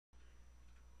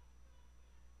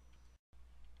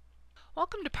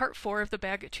Welcome to Part 4 of the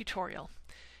BagIt tutorial.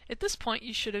 At this point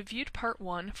you should have viewed Part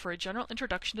 1 for a general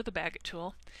introduction to the BagIt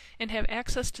tool and have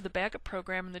access to the BagIt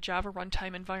program in the Java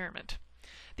runtime environment.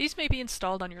 These may be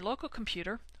installed on your local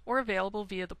computer or available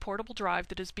via the portable drive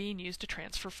that is being used to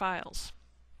transfer files.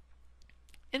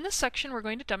 In this section we're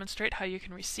going to demonstrate how you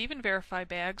can receive and verify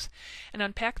bags and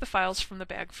unpack the files from the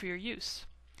bag for your use.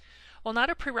 While not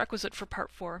a prerequisite for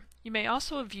Part 4, you may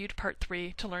also have viewed Part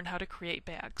 3 to learn how to create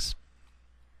bags.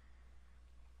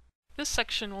 This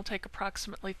section will take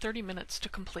approximately 30 minutes to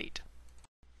complete.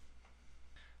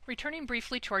 Returning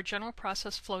briefly to our general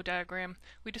process flow diagram,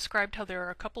 we described how there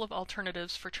are a couple of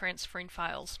alternatives for transferring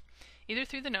files, either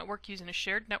through the network using a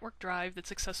shared network drive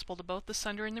that's accessible to both the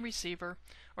sender and the receiver,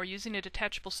 or using a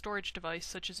detachable storage device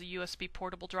such as a USB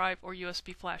portable drive or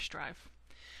USB flash drive.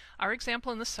 Our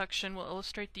example in this section will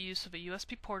illustrate the use of a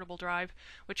USB portable drive,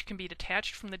 which can be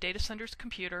detached from the data sender's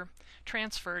computer,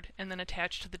 transferred, and then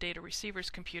attached to the data receiver's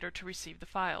computer to receive the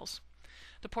files.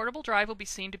 The portable drive will be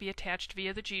seen to be attached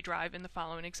via the G drive in the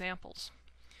following examples.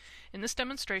 In this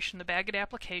demonstration, the BagIt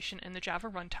application and the Java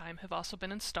runtime have also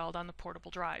been installed on the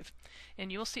portable drive,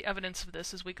 and you will see evidence of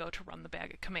this as we go to run the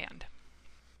BagIt command.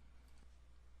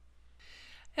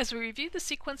 As we review the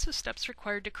sequence of steps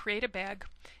required to create a bag,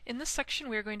 in this section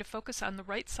we are going to focus on the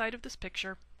right side of this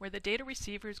picture, where the data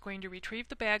receiver is going to retrieve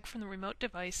the bag from the remote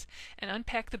device and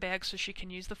unpack the bag so she can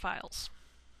use the files.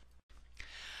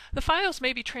 The files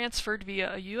may be transferred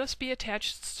via a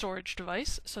USB-attached storage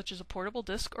device, such as a portable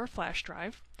disk or flash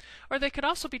drive, or they could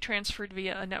also be transferred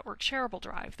via a network shareable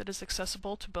drive that is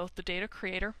accessible to both the data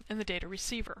creator and the data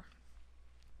receiver.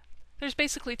 There's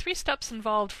basically 3 steps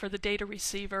involved for the data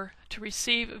receiver to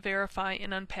receive, verify,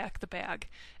 and unpack the bag,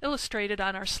 illustrated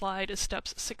on our slide as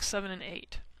steps 6, 7, and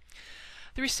 8.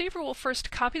 The receiver will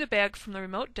first copy the bag from the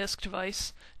remote disk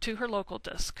device to her local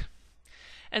disk.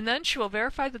 And then she will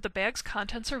verify that the bag's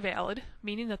contents are valid,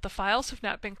 meaning that the files have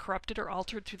not been corrupted or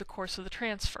altered through the course of the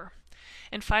transfer.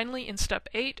 And finally, in step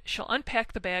 8, she'll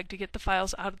unpack the bag to get the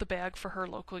files out of the bag for her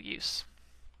local use.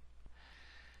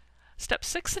 Step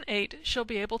 6 and 8 she'll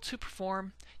be able to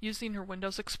perform using her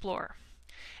Windows Explorer.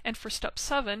 And for step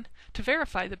 7, to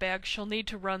verify the bag, she'll need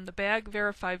to run the bag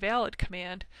verify valid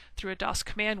command through a DOS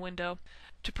command window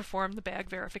to perform the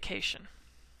bag verification.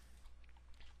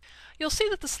 You'll see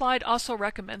that the slide also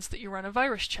recommends that you run a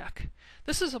virus check.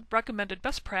 This is a recommended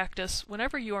best practice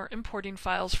whenever you are importing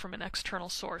files from an external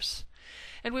source.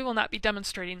 And we will not be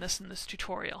demonstrating this in this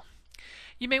tutorial.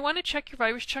 You may want to check your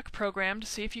virus check program to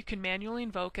see if you can manually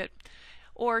invoke it,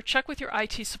 or check with your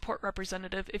IT support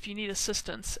representative if you need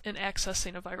assistance in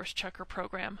accessing a virus checker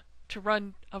program to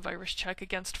run a virus check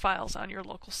against files on your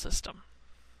local system.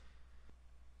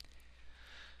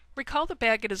 Recall that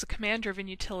BagIt is a command-driven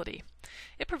utility.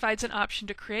 It provides an option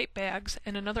to create bags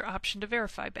and another option to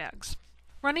verify bags.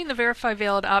 Running the Verify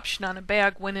Valid option on a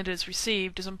bag when it is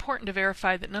received is important to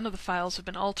verify that none of the files have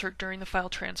been altered during the file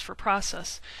transfer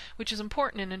process, which is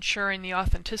important in ensuring the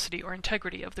authenticity or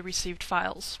integrity of the received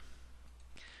files.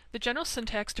 The general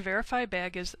syntax to verify a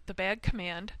bag is the bag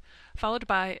command, followed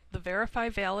by the Verify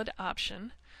Valid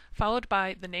option, followed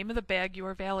by the name of the bag you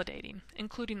are validating,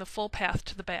 including the full path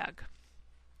to the bag.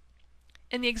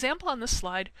 In the example on this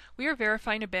slide, we are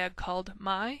verifying a bag called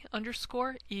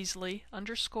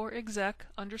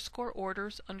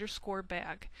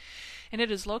my_easily_exec_orders_bag, and it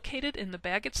is located in the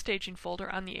BagIt staging folder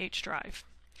on the H drive.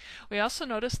 We also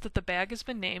notice that the bag has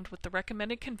been named with the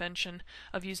recommended convention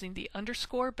of using the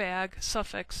 _bag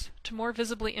suffix to more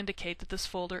visibly indicate that this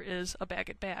folder is a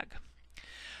BagIt bag.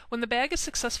 When the bag is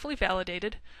successfully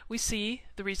validated, we see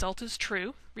the result is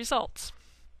true, results.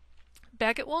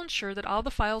 BagIt will ensure that all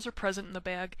the files are present in the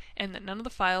bag and that none of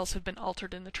the files have been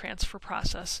altered in the transfer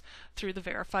process through the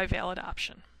Verify Valid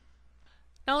option.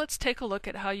 Now let's take a look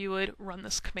at how you would run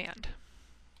this command.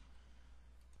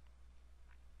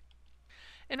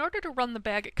 In order to run the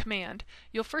BagIt command,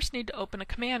 you'll first need to open a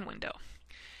command window.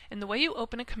 And the way you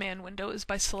open a command window is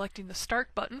by selecting the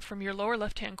Start button from your lower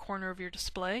left-hand corner of your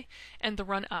display and the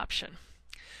Run option.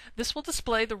 This will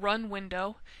display the Run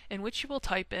window in which you will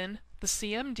type in the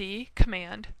cmd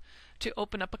command to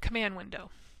open up a command window.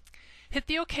 Hit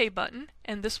the OK button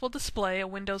and this will display a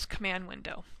Windows command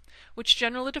window, which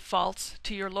generally defaults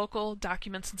to your local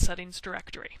Documents and Settings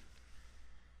directory.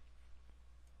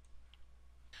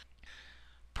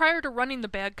 Prior to running the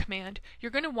bag command, you're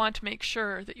going to want to make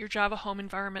sure that your Java home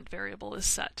environment variable is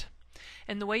set.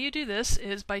 And the way you do this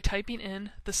is by typing in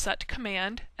the set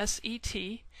command,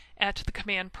 S-E-T, at the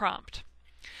command prompt.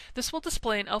 This will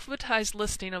display an alphabetized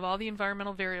listing of all the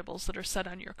environmental variables that are set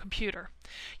on your computer.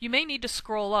 You may need to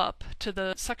scroll up to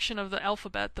the section of the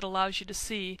alphabet that allows you to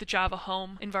see the Java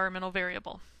home environmental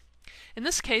variable. In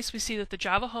this case, we see that the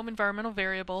Java home environmental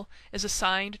variable is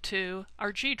assigned to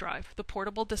our G drive, the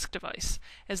portable disk device,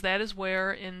 as that is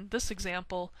where, in this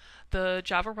example, the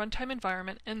Java runtime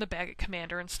environment and the BagIt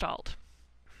command are installed.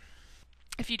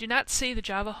 If you do not see the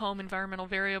Java home environmental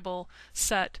variable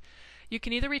set, you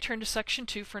can either return to Section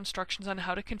 2 for instructions on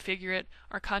how to configure it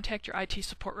or contact your IT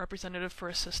support representative for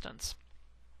assistance.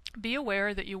 Be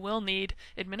aware that you will need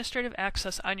administrative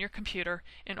access on your computer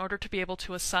in order to be able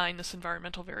to assign this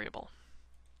environmental variable.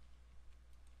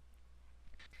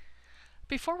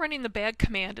 Before running the bag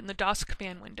command in the DOS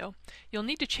command window, you'll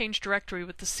need to change directory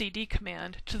with the cd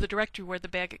command to the directory where the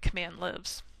BagIt command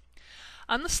lives.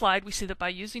 On the slide, we see that by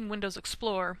using Windows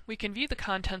Explorer, we can view the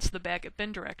contents of the BagIt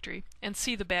bin directory and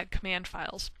see the bag command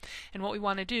files. And what we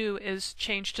want to do is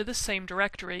change to the same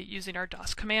directory using our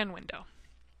DOS command window.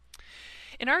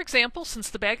 In our example, since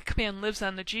the BagIt command lives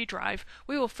on the G drive,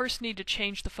 we will first need to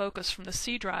change the focus from the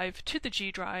C drive to the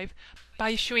G drive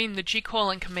by issuing the G: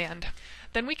 command.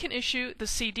 Then we can issue the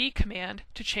cd command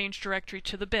to change directory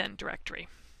to the bin directory.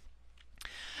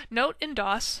 Note in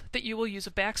DOS that you will use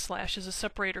a backslash as a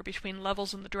separator between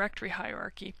levels in the directory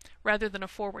hierarchy rather than a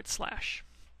 /.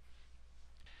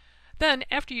 Then,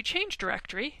 after you change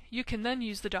directory, you can then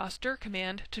use the DOS-dir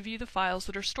command to view the files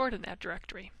that are stored in that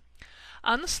directory.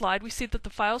 On the slide, we see that the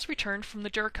files returned from the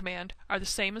dir command are the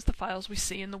same as the files we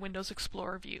see in the Windows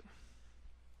Explorer view.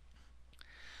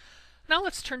 Now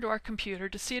let's turn to our computer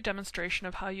to see a demonstration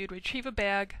of how you'd retrieve a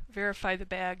bag, verify the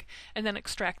bag, and then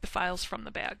extract the files from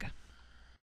the bag.